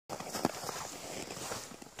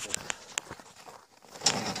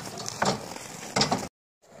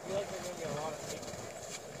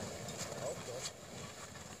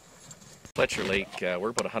Fletcher Lake. We're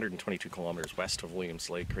about 122 kilometers west of Williams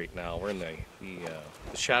Lake right now. We're in the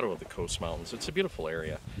shadow of the Coast Mountains. It's a beautiful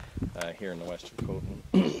area here in the western Coast.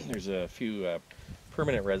 There's a few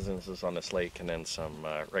permanent residences on this lake and then some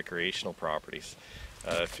recreational properties.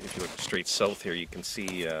 If you look straight south here, you can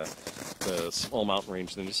see the small mountain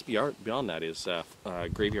range. And just beyond that is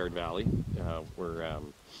Graveyard Valley, where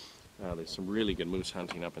there's some really good moose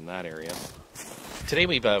hunting up in that area. Today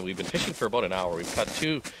we've been fishing for about an hour. We've caught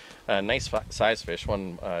two nice size fish,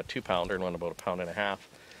 one 2-pounder and one about 1.5 pounds.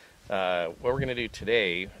 What we're going to do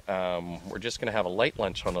today, we're just going to have a light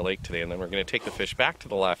lunch on the lake today, and then we're going to take the fish back to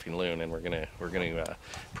the Laughing Loon, and we're going to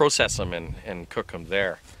process them and cook them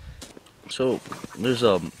there. So there's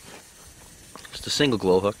just a single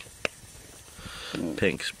glow hook,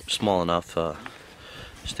 pink, small enough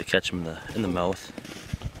just to catch them in the mouth,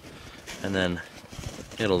 and then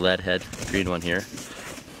a little lead head, green one here,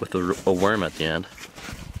 with a worm at the end.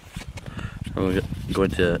 And we're going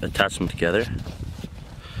to attach them together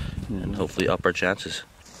and hopefully up our chances.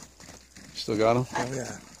 Still got them? Oh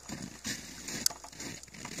yeah.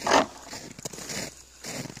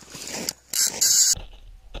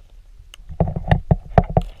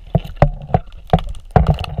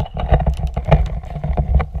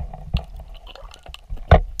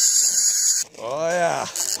 Oh yeah.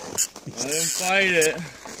 Let him fight it.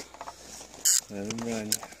 Let him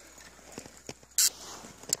run.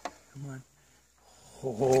 Come on.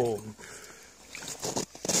 Oh.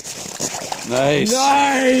 Nice.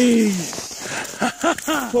 Nice.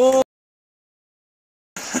 Oh.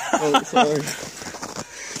 Oh, sorry.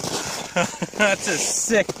 That's a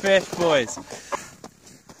sick fish, boys.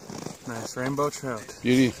 Nice rainbow trout.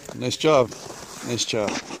 Beauty. Nice job. Nice job.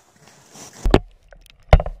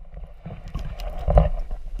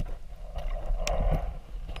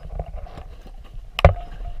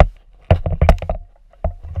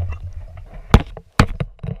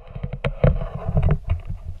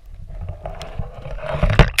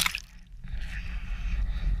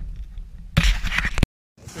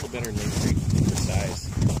 Better than three for size.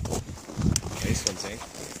 Nice ones, eh?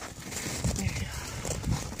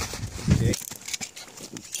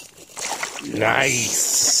 Yeah.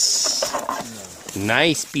 Nice.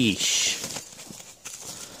 Nice fish.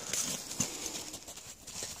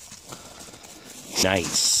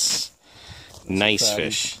 Nice. Nice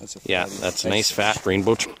fish. Yeah, that's a nice fat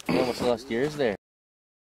rainbow. You almost lost yours there.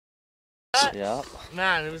 Yeah.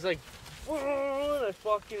 Man, it was like, I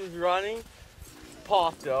fucking was running.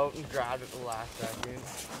 Popped out and grabbed it the last second.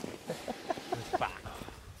 It's back.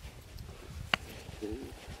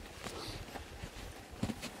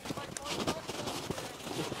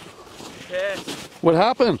 Okay. What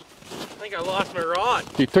happened? I think I lost my rod.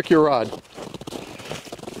 He took your rod.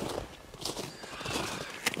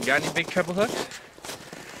 Got any big treble hooks?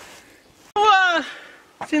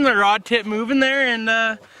 Seen the rod tip moving there, and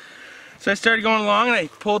so I started going along and I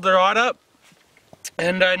pulled the rod up.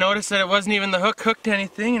 And I noticed that it wasn't even the hook hooked to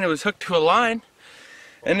anything, and it was hooked to a line.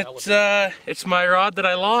 And it's my rod that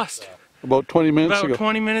I lost. About 20 minutes ago. About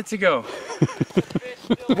 20 minutes ago.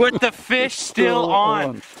 With the fish still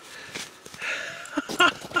on.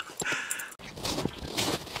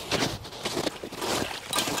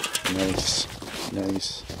 Nice.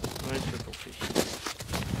 Nice. Nice little fish.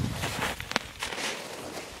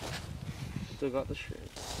 Still got the shreds.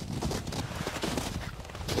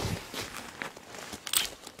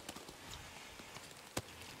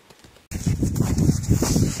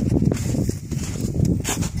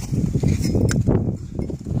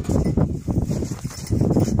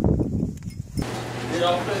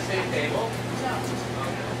 All for the same table? Yeah.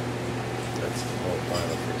 Okay. That's the whole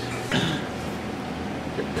pile of fish.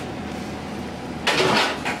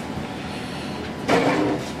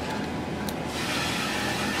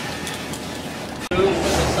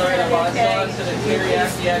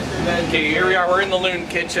 Okay, here we are. We're in the Loon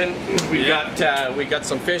kitchen. We got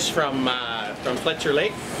some fish from Fletcher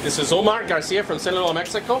Lake. This is Omar Garcia from Sinaloa,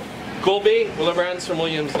 Mexico. Colby Willibrands from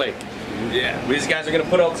Williams Lake. Yeah, these guys are going to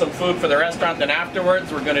put out some food for the restaurant, then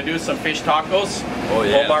afterwards we're going to do some fish tacos. Oh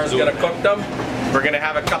yeah. Omar's going to cook them. We're going to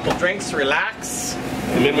have a couple drinks, relax,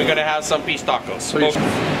 and then we're going to have some fish tacos.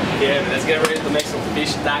 Yeah, let's get ready to make some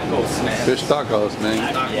fish tacos, man. Fish tacos,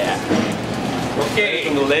 man. Yeah. Okay.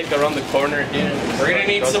 From the lake around the corner here. We're going to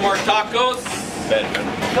need some more tacos.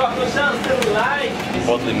 Taco sounds still alive.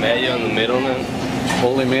 Holy mayo in the middle, man.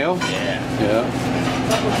 Holy mayo? Yeah. Yeah.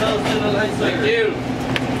 Taco sounds still alive. Thank you.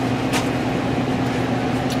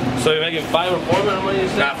 So you're making 5 or 4 minimum, you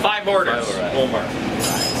said? 5 orders. Omar.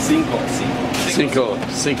 Cinco.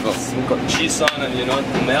 Cheese on it, you know,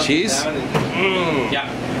 melt cheese? it down. Yeah,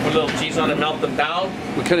 put a little cheese on it, melt them down.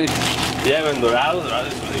 What kind of Yeah, man, Dorado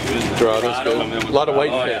is really good. Man. Dorado's good. come in with A lot of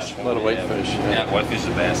Dorado. whitefish. A lot of whitefish. Yeah, whitefish is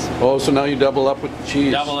the best. Oh, so now you double up with the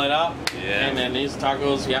cheese. Double it up. Yeah. And then these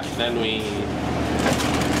tacos, yeah, then we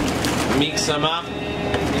mix them up.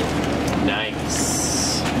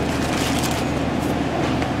 Nice.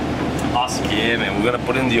 Awesome. Yeah, man, we're gonna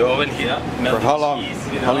put it in the oven here. For how long?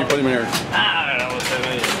 How long you put them in there? I don't know,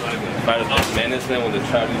 5 to 10 minutes then when the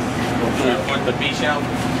trout is. Put the beach out.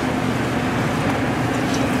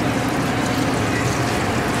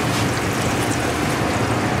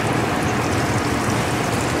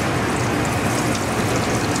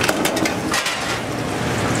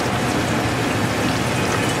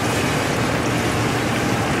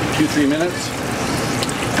 Two, 3 minutes?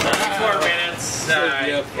 4 minutes.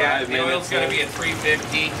 Yeah, 5 the oil's minutes, going to yeah. be at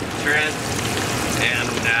 350, Trent.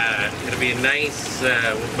 And it'll be a nice,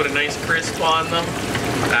 we'll put a nice crisp on them.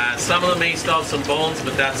 Some of them may still have some bones,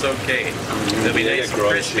 but that's okay. They'll be They nice get and crunchy,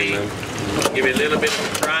 crispy. man. Give it a little bit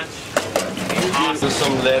of a crunch. Do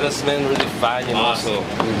some lettuce, man, really fine, you know, Awesome.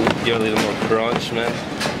 so give it a little more crunch, man.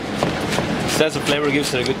 Sense of flavor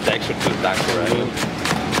gives it a good texture to the taco,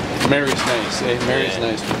 right? Mary's nice. Eh? Mary's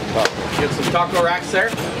Yeah. nice with the taco. Get some taco racks there.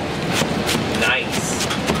 Nice.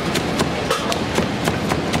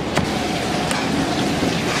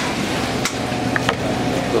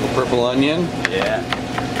 Little purple onion. Yeah.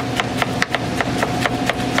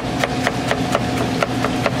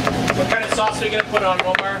 What kind of sauce are we going to put on,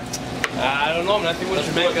 Omar? I don't know, man. I think we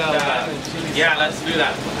should make lime and chili. Yeah, let's do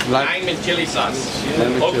that. Lime and chili sauce. Lime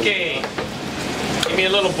and chili. Okay. Give me a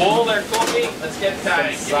little bowl there, Kobe. Let's get give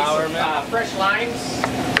me sour, some, man. fresh limes.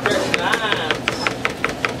 Fresh limes.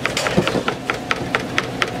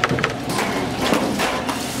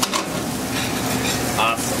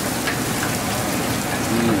 Awesome.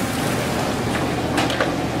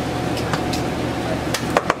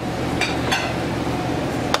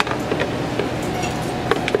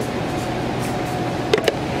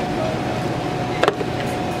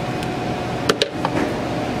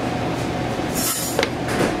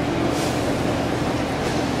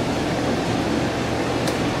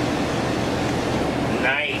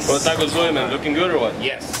 Nice. Well, the tacos going, man. Looking good or what?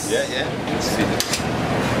 Yes. Yeah, yeah. Let's see this.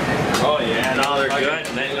 Oh yeah, no, they're good.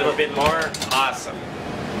 And then a little bit more. Awesome.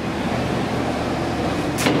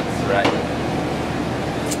 That's right.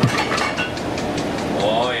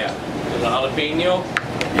 Oh yeah. The jalapeno.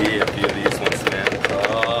 Yeah, a few of these ones, man.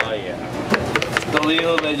 Oh yeah. Just a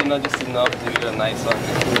little bit, you know, just enough to give it a nice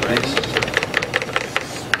nice.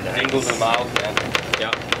 Tingles in the mouth, man.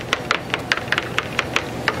 Yeah.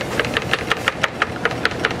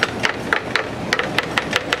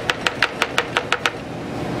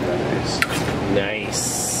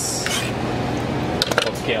 Nice.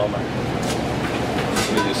 Okay, Omar.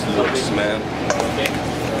 Look at this looks, man.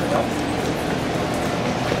 Okay.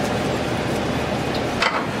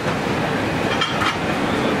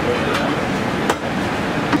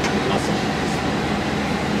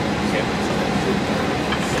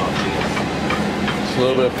 Just a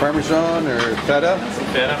little bit of Parmesan or feta. Some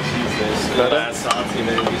feta. Feta. That's salty,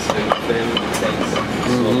 man. These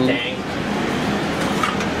things. Little tang.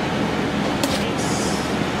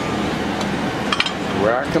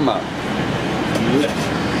 Rack them up.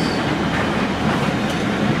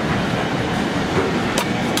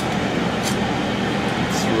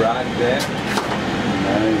 It's right there.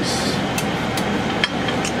 Nice.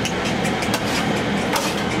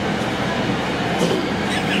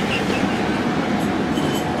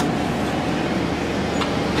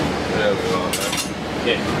 There we go, man.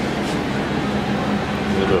 Okay.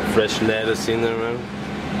 A little bit of fresh lettuce in there, man.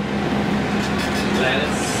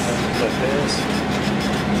 Lettuce. Like this.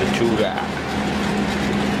 Lechuga.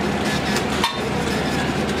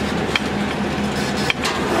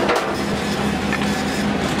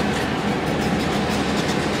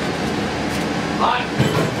 Hot.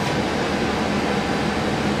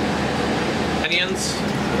 Onions.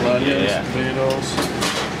 Onions, Yeah. tomatoes.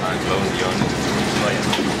 Alright, close the onions. Oh yeah.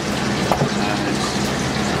 Nice.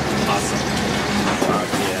 Awesome.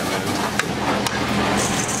 Yeah, man.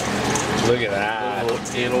 Look at that.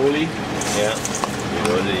 Aioli. Yeah.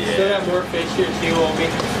 Really, Still yeah. have more fish here too, Obi.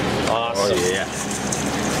 Oh, Awesome. yeah.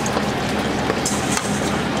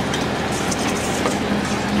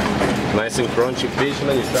 Nice and crunchy fish,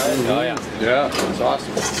 man. You try it? Oh yeah. Yeah, it's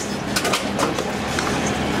awesome.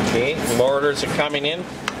 Okay, more orders are coming in.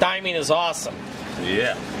 Timing is awesome.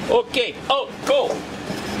 Yeah. Okay. Oh, cool.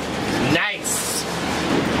 Nice.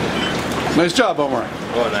 Nice job, Omar.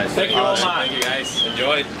 Oh, nice. Thank you, Awesome. Omar. Thank you, guys.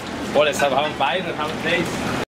 Enjoyed. Well, let's have a bite and have a taste.